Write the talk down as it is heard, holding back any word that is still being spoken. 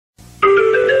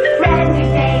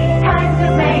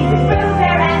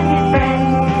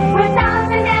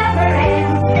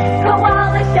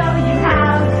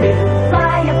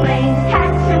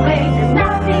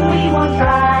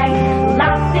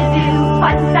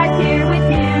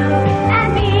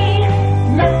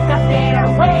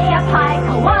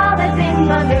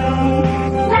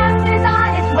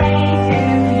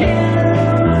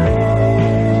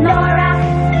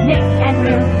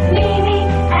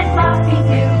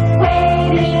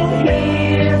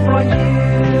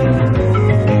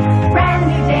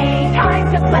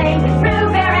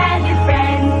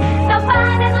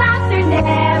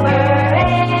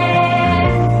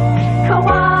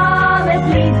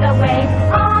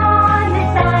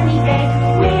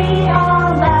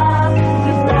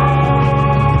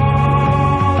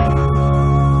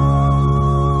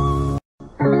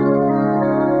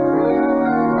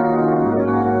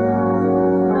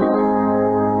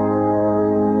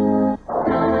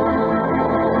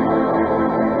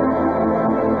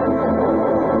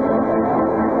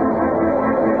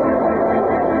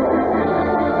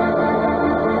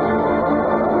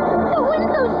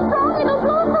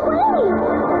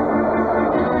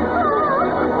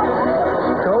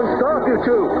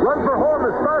two. Run for home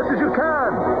as fast as you can.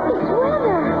 It's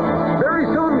weather. Very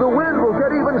soon the wind will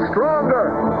get even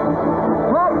stronger.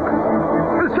 Look!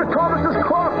 Mr. Thomas's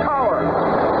clock tower.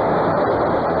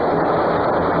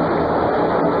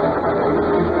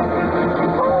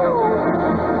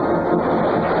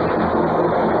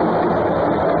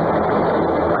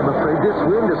 I'm afraid this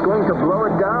wind is going to blow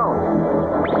it down.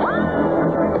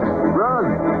 Run!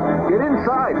 Get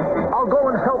inside. I'll go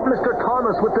and help Mr.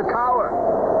 Thomas with the tower.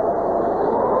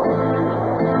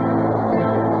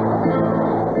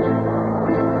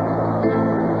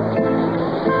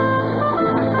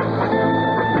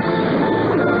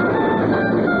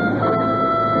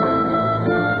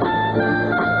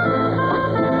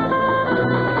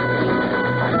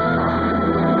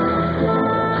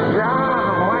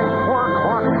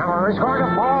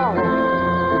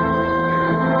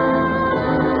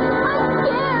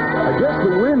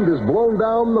 Blown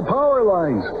down the power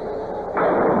lines. I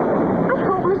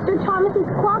hope Mr. Thomas's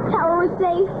clock tower is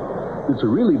safe. It's a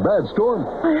really bad storm.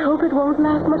 I hope it won't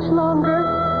last much longer.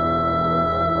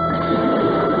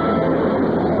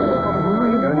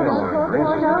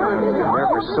 There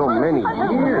for so many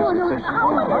years.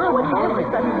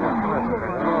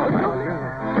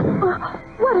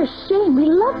 What a shame. We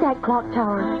love that clock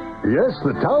tower. Yes,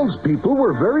 the townspeople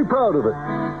were very proud of it.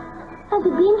 Has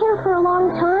it been here for a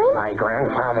long time? My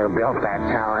grandfather built that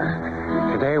tower.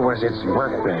 Today was its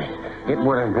birthday. It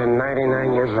would have been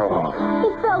 99 years old.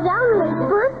 It fell down on its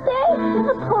birthday?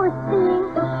 The poor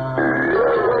thing.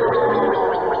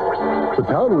 The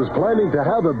town was planning to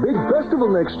have a big festival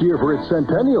next year for its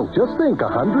centennial. Just think,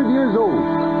 100 years old.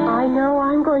 I know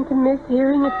I'm going to miss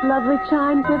hearing its lovely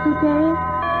chimes every day.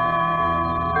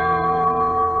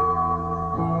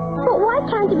 But why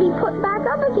can't it be put back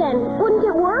up again? Wouldn't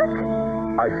it work?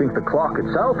 I think the clock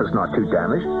itself is not too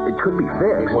damaged. It could be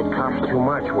fixed. It would cost too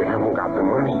much. We haven't got the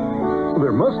money.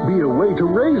 There must be a way to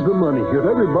raise the money if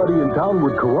everybody in town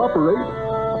would cooperate.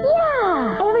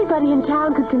 Yeah! Everybody in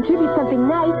town could contribute something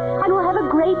nice, and we'll have a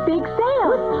great big sale.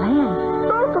 Good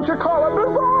plan. That's what you call a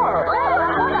bazaar!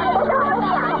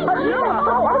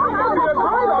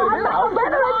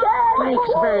 Thanks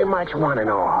very much, one and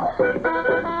all.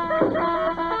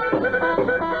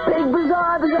 Big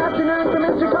bazaar this afternoon for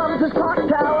Mr. Thomas's clock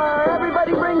tower.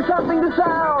 Everybody bring something to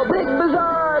sell. Big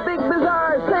bazaar,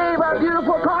 save our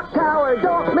beautiful clock tower.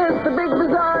 Don't miss the big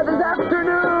bazaar this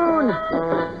afternoon.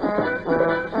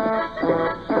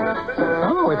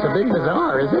 Oh, it's a big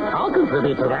bazaar, is it? I'll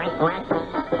contribute to that.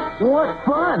 What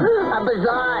fun! A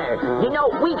bazaar. You know,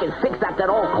 we can fix that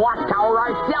old clock tower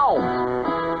ourselves.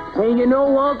 Hey, you know,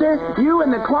 Walter, you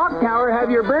and the clock tower have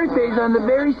your birthdays on the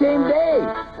very same day.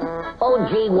 Oh,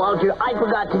 gee, Walter, I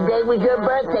forgot today was your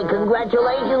birthday.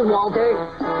 Congratulations, Walter.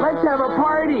 Let's have a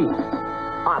party.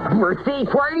 A birthday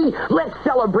party? Let's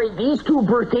celebrate these two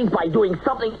birthdays by doing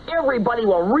something everybody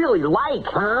will really like,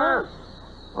 huh?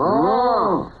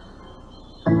 Oh.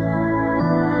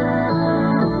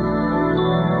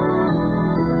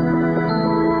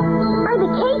 Are the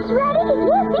cakes ready?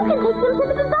 Yes, you can take them to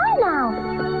the bazaar now.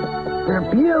 They're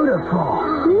beautiful.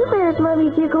 Bluebear's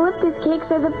Mummy's eucalyptus cakes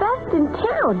are the best in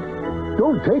town.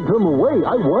 Don't take them away.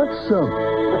 I want some.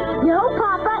 No,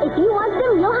 Papa. If you want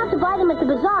them, you'll have to buy them at the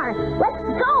bazaar. Let's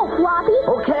go, Floppy.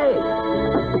 Okay.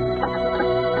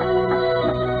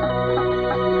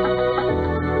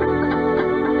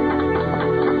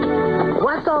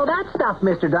 What's all that stuff,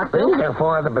 Mr. Duckbill? They're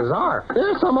for the bazaar.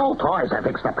 There's some old toys I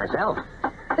fixed up myself.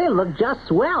 They look just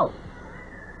swell.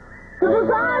 The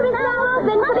bazaar is now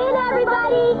open. Come in,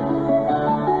 everybody.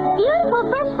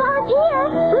 Beautiful fresh flowers here.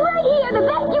 Right here, the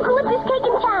best eucalyptus cake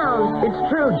in town. It's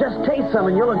true. Just taste some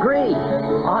and you'll agree.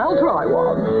 I'll try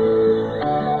one.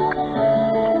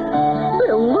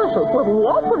 Delicious with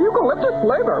lots of eucalyptus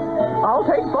flavor. I'll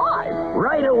take 5.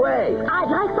 Right away. I'd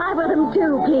like 5 of them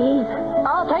too, please.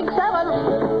 I'll take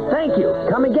 7. Thank you.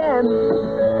 Come again.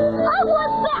 I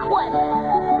want that one.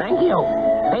 Thank you.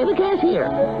 Pay the cashier.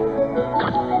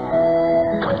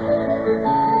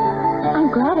 I'm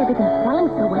glad everything's selling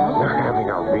so well. They're having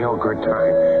a real good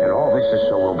time, and all this is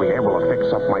so we'll be able to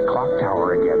fix up my clock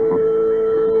tower again.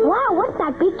 Wow, what's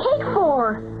that big cake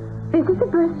for? This is a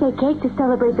birthday cake to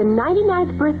celebrate the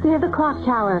 99th birthday of the clock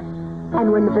tower. And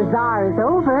when the bazaar is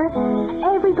over,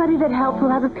 everybody that helps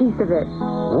will have a piece of it.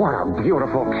 What a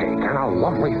beautiful cake, and a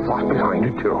lovely thought behind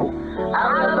it, too.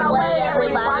 Out of the way,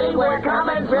 everybody. We're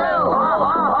coming through. No,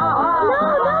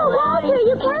 Walter,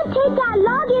 you can't take that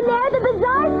log in there. The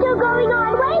bazaar's still going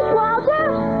on. Wait,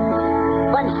 Walter.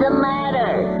 What's the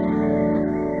matter?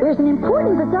 There's an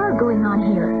important bazaar going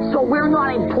on here. So we're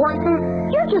not important?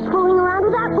 You're just fooling around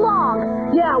with that log.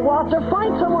 Yeah, Walter,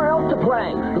 find somewhere else to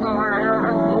play.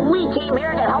 We came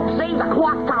here to help save the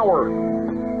clock tower.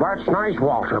 That's nice,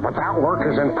 Walter, but that work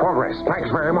is in progress.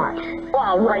 Thanks very much.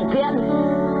 All right, then.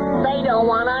 They don't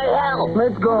want our help.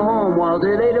 Let's go home,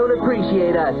 Walter. They don't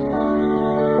appreciate us.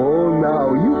 Oh,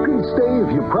 now, you can stay if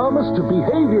you promise to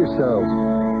behave yourself.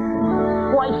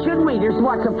 Why should we? There's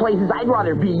lots of places I'd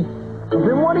rather be.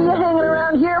 Then what are you hanging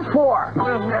around here for?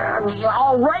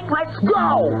 All right, let's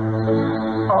go.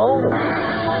 Oh.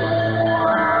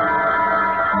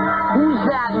 Who's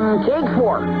that cake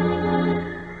for?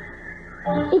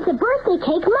 It's a birthday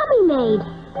cake Mummy made.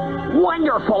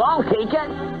 Wonderful, I'll take it.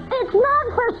 It's not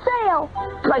for sale.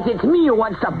 'Cause it's me who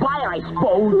wants to buy it, I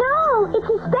suppose. No, it's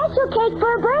a special cake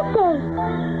for a birthday.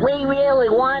 We really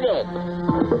want it.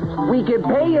 We could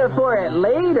pay you for it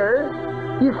later.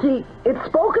 You see, it's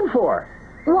spoken for.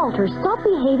 Walter, stop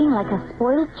behaving like a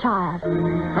spoiled child. Out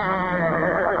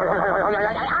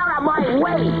of my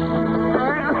way.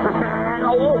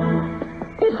 Oh.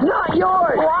 It's not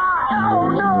yours. Oh,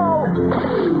 no.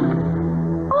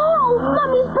 Oh,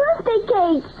 Mummy's birthday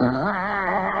cake.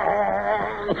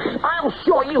 I'll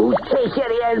show you whose cake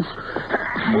it is.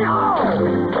 No.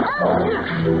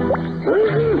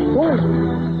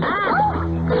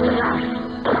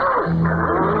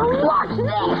 Watch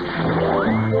this.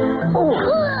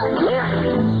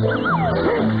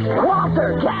 Walter,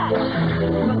 catch!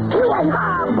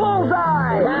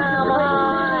 Bullseye! Come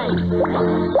on.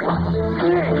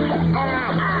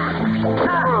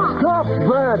 Stop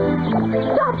that!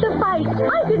 Stop the fight.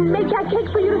 I didn't make that cake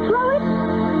for you to throw it.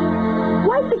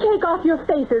 Wipe the cake off your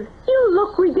faces. You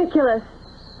look ridiculous.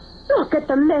 Look at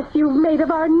the mess you've made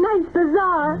of our nice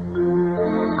bazaar.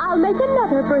 I'll make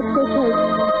another birthday cake.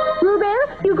 Rubert,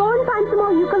 you go and find some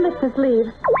more eucalyptus leaves.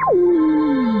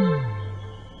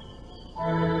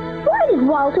 Why did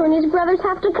Walter and his brothers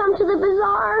have to come to the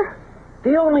bazaar?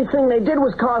 The only thing they did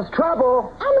was cause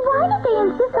trouble. And why did they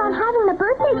insist on having the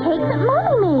birthday cake that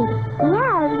Mommy made?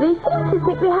 Yeah, they seemed to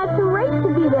think they had some right to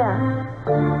be there.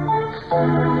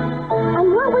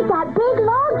 And what was that big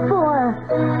log for?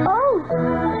 Oh.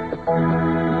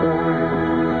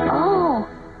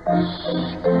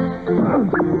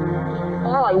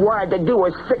 All I wanted to do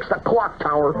was fix the clock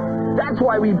tower. That's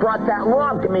why we brought that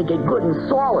log to make it good and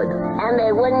solid. And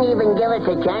they wouldn't even give us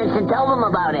a chance to tell them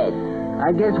about it.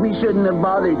 I guess we shouldn't have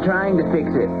bothered trying to fix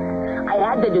it. I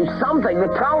had to do something. The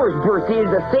tower's birthday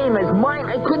is the same as mine.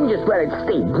 I couldn't just let it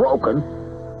stay broken.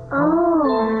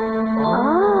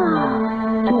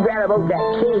 Too bad about that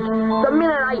cake. The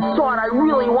minute I saw it, I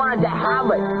really wanted to have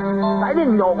it. I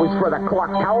didn't know it was for the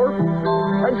clock tower.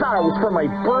 I thought it was for my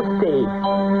birthday.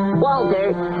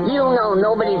 Walter, you know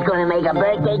nobody's going to make a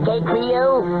birthday cake for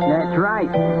you. That's right.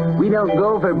 We don't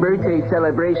go for birthday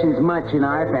celebrations much in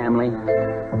our family.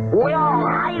 Well,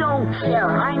 I don't care.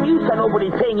 I'm used to nobody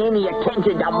paying any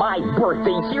attention to my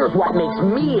birthday. Here's what makes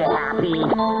me happy.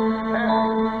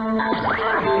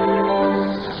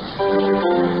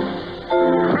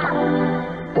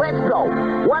 Let's go.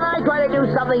 When I try to do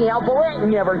something helpful, it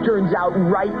never turns out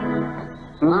right.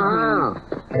 Uh-huh.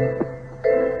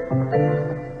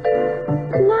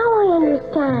 Now I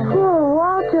understand. Oh,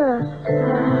 Walter.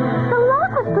 The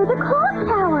log was for the clock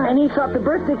tower. And he thought the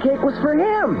birthday cake was for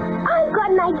him. I've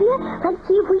got an idea. Let's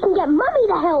see if we can get Mummy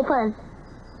to help us.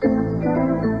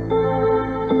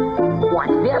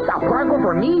 What's this? A present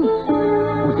for me?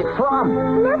 Who's it from?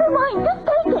 Never mind. Just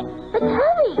take it. It's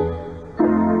heavy.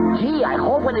 Gee, I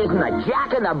hope it isn't a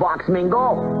jack-in-the-box,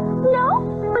 Mingo. No,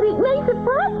 but it may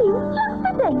surprise you. Just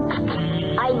a thing.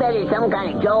 I bet it's some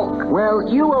kind of joke. Well,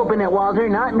 you open it, Walter,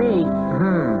 not me.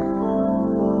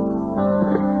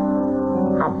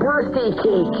 A birthday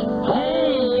cake.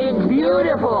 Hey, it's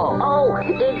beautiful. Oh,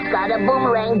 it's got a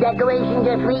boomerang decoration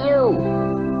just for you.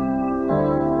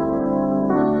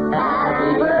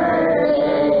 Happy birthday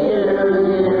to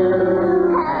you.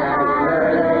 Happy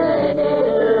birthday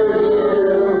to you.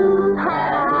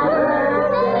 Happy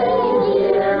birthday,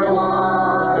 dear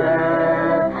Walter.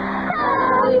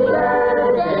 Happy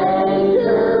birthday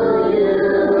to you.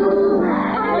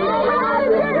 And happy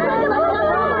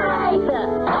birthday,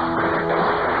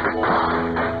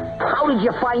 How did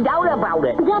you find out about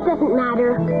it? That doesn't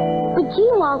matter. But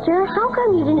gee, Walter, how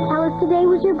come you didn't tell us today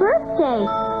was your birthday?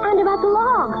 And about the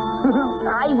log?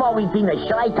 I've always been the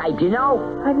shy type, you know?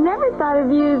 I've never thought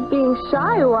of you as being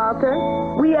shy, Walter.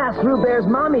 We asked Rubert's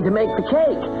mommy to make the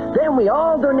cake. Then we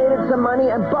all donated some money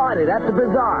and bought it at the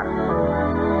bazaar.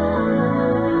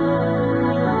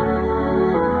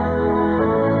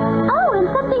 Oh, and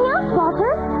something else,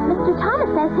 Walter. Mr. Thomas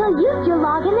says he'll use your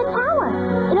log in the tower.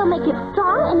 It'll make it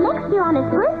strong, and next year on his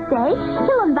birthday,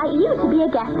 he'll invite you to be a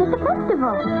guest at the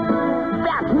festival.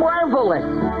 That's marvelous.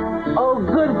 Oh,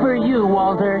 good for you,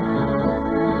 Walter.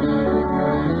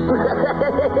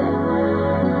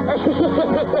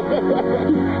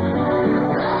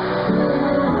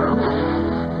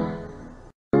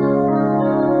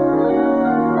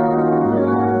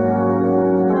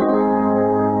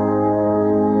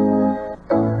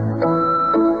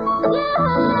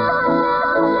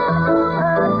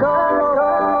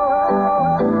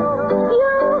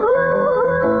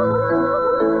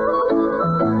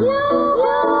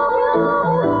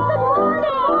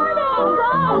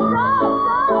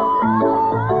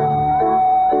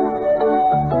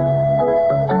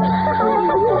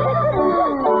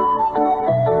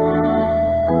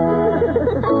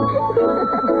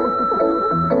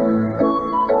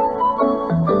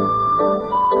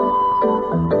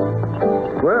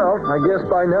 I guess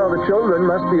by now the children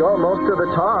must be almost to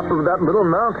the top of that little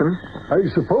mountain. I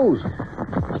suppose.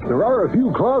 There are a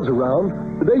few clouds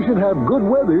around. They should have good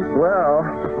weather. Well,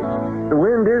 the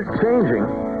wind is changing.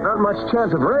 Not much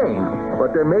chance of rain,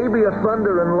 but there may be a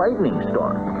thunder and lightning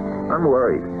storm. I'm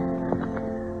worried.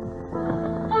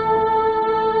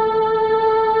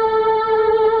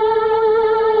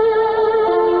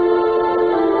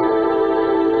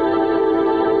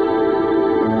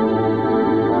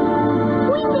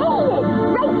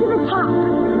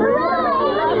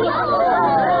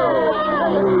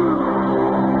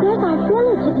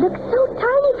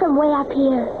 Way up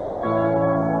here.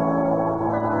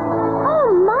 Oh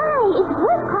my, it's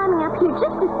worth climbing up here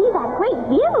just to see that great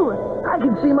view. I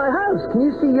can see my house. Can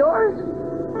you see yours?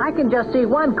 I can just see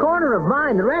one corner of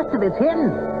mine. The rest of it's hidden.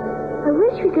 I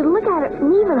wish we could look at it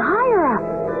from even higher up.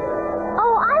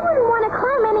 Oh, I wouldn't want to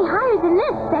climb any higher than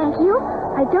this, thank you.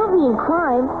 I don't mean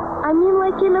climb. I mean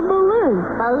like in a balloon.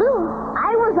 Balloon?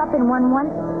 I was up in one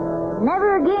once.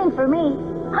 Never again for me.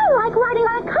 I like riding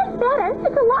on a kite better.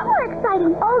 It's a lot more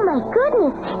exciting. Oh, my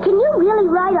goodness. Can you really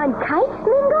ride on kites,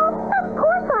 Mingo? Of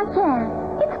course I can.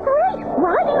 It's great.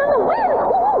 Riding on the wind.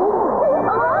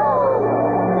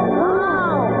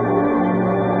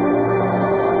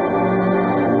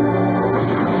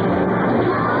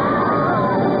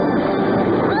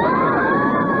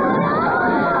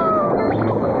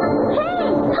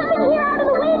 Hey, come here out of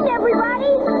the wind, everybody.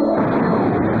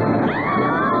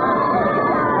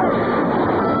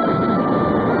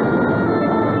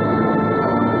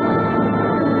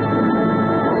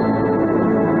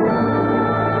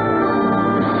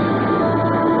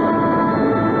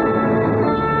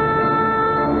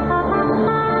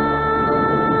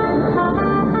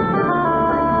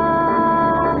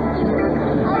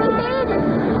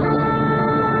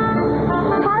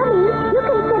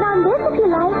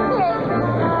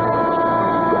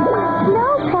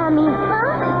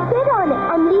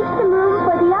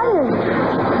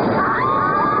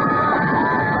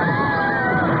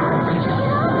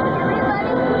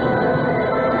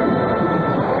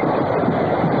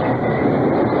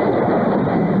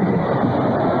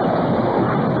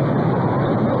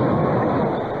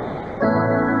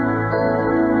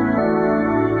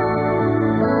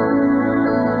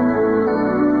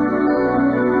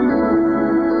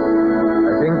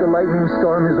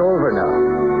 Storm is over now.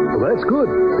 Well, that's good.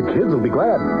 The kids will be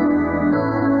glad.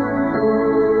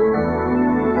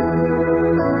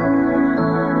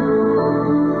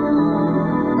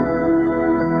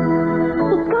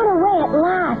 It's got away at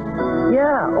last.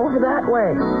 Yeah, over that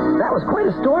way. That was quite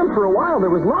a storm for a while.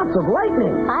 There was lots of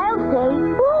lightning. I'll say,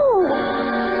 ooh!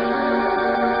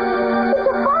 It's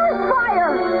a forest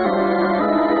fire!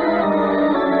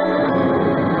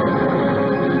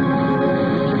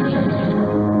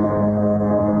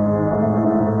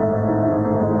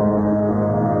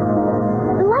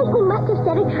 The lightning must have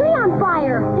set a tree on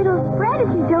fire. It'll spread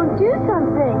if you don't do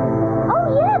something. Oh,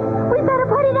 yes! We better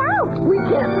put it out! We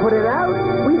can't put it out.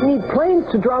 We need planes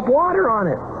to drop water on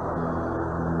it.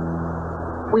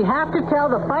 We have to tell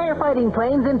the firefighting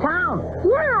planes in town.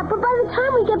 Yeah, but by the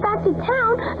time we get back to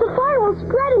town, the fire will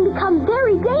spread and become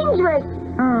very dangerous.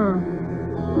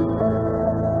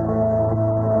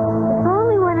 If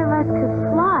only one of us could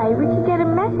fly, we could get a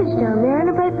message down there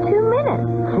in about 2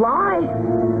 minutes. Fly?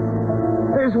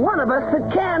 There's one of us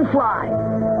that can fly.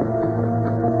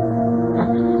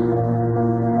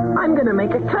 I'm going to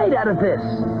make a kite out of this.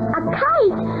 A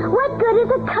kite? What good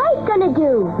is a kite gonna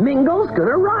do? Mingo's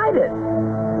going to ride it.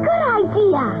 Good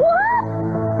idea. What?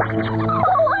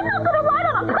 Oh, I'm not gonna ride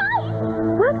on a kite.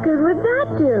 What good would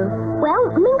that do?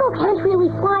 Well, Mingo can't really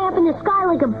fly up in the sky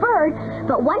like a bird,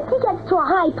 but once he gets to a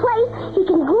high place, he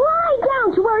can glide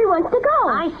down to where he wants to go.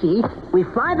 I see. We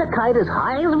fly the kite as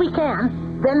high as we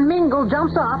can, Then Mingle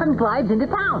jumps off and glides into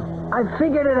town. I've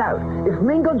figured it out. If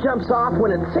Mingle jumps off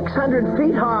when it's 600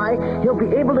 feet high, he'll be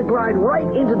able to glide right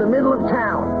into the middle of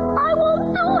town. I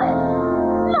won't do it.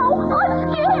 No,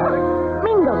 I'm scared.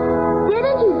 Mingle,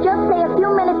 didn't you just say a few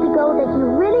minutes ago that you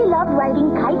really love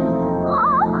riding kites?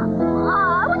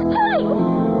 I was kidding.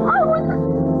 I was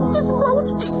just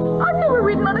roasting. I've never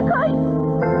ridden on a kite.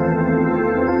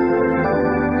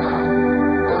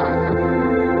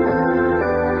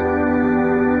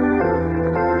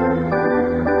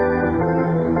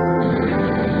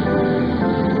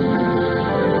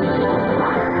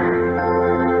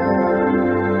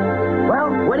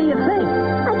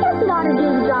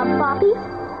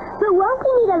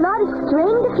 A lot of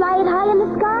string to fly it high in the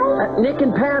sky? Nick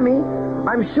and Pammy,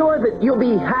 I'm sure that you'll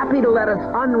be happy to let us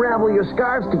unravel your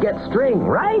scarves to get string,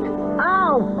 right?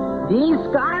 Oh, these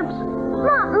scarves?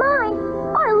 Not mine.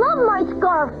 I love my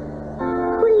scarf.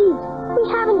 Please, we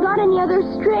haven't got any other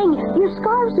string. Your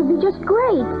scarves would be just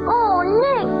great. Oh,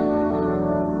 Nick.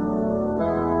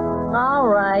 All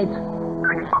right.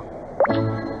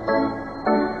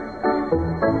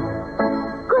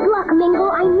 Good luck,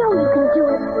 Mingle. I know you can do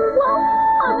it. Well,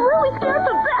 I'm really scared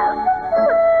to death.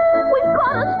 But we've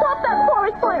got to stop that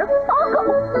forest fire. I'll go.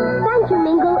 Thank you,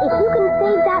 Mingle. If you can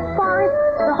save that forest,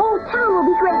 the whole town will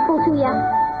be grateful to you.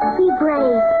 Be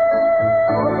brave.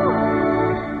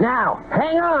 Now,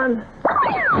 hang on.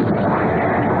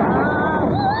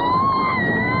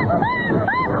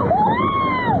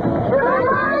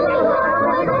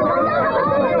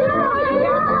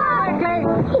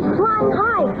 He's flying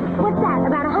high. What's that,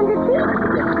 about 100 feet?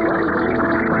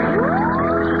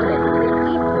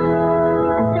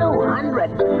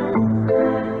 200.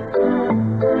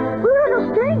 We're on a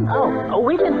string. Oh,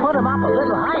 we can put him up a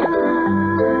little higher.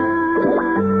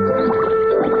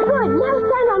 Good. Now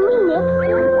stand on me, Nick.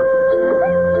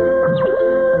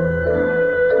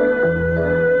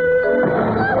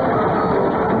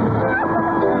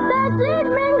 That's it,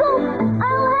 Mingle.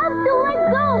 I'll have to let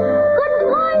go. Good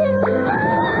flying.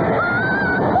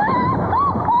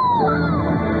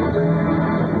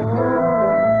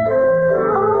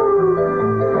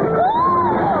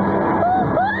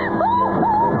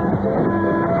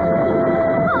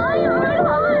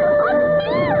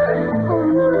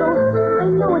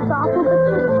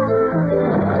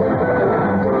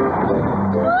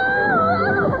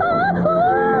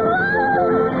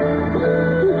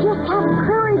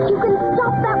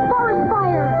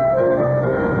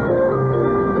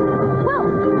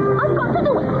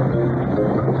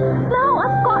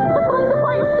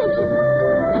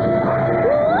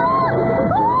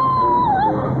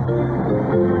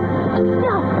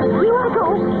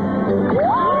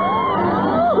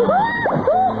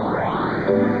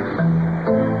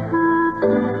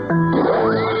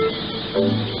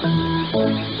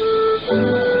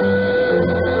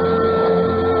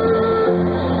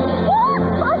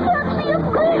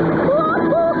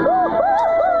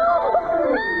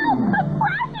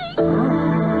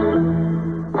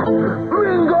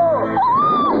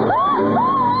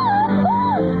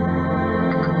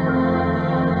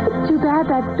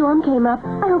 That storm came up.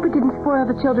 I hope it didn't spoil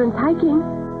the children's hiking.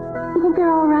 You think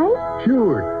they're all right?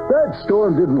 Sure. That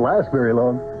storm didn't last very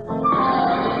long.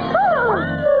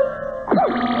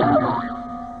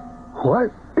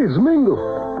 What is Mingle?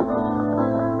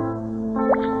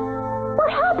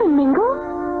 What happened, Mingle?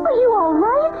 Are you all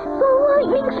right? The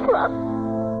lightning struck.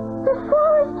 The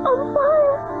forest on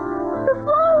fire. The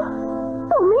flower.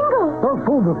 Oh, Mingle. I'll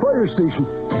phone the fire station.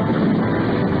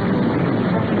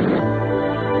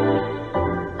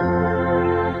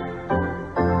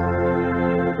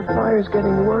 Fire's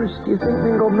getting worse. Do you think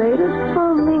Mingle made it?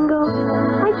 Oh, Mingle.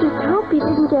 I just hope he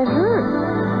didn't get hurt.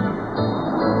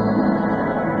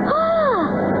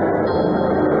 Ah!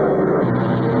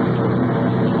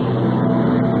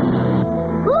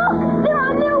 Look! They're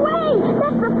on their way!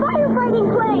 That's the firefighting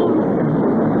plane!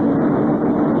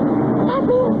 That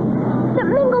means that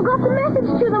Mingle got the message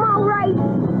to them all right.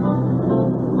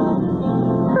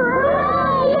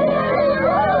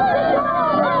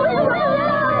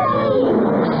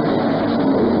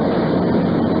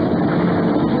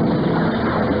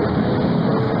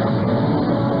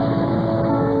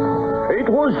 It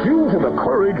was due to the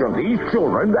courage of these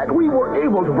children that we were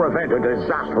able to prevent a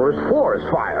disastrous forest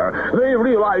fire. They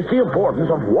realized the importance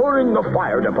of warning the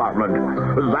fire department.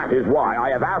 That is why I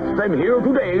have asked them here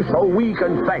today so we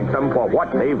can thank them for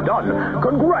what they've done.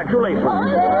 Congratulations.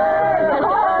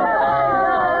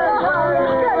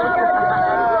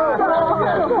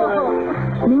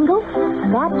 Mingle,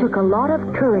 that took a lot of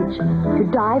courage to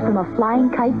die from a flying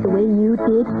kite the way you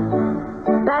did.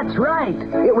 That's right.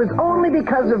 It was only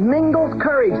because of Mingle's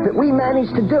courage that we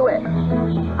managed to do it.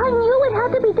 I knew it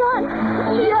had to be done.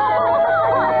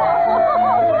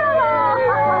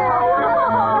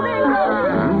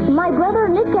 My brother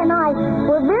Nick and I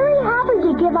were very happy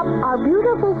to give up our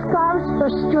beautiful scarves for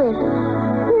string.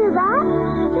 Hear that?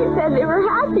 She said they were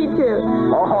happy to.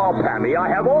 Oh, Pammy, I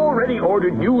have already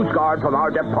ordered new scarves from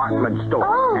our department store.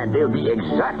 Oh. And they'll be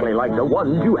exactly like the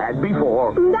ones you had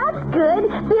before. That's good.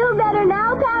 Feel better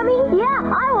now, Pammy? Yeah,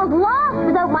 I was lost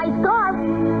without my scarf.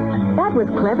 That was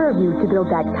clever of you to build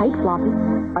that kite, Floppy.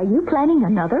 Are you planning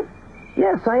another?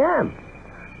 Yes, I am.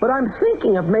 But I'm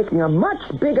thinking of making a much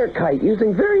bigger kite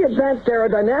using very advanced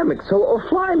aerodynamics so it will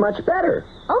fly much better.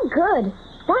 Oh, good.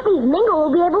 That means Mingle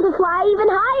will be able to fly even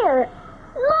higher.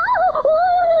 No!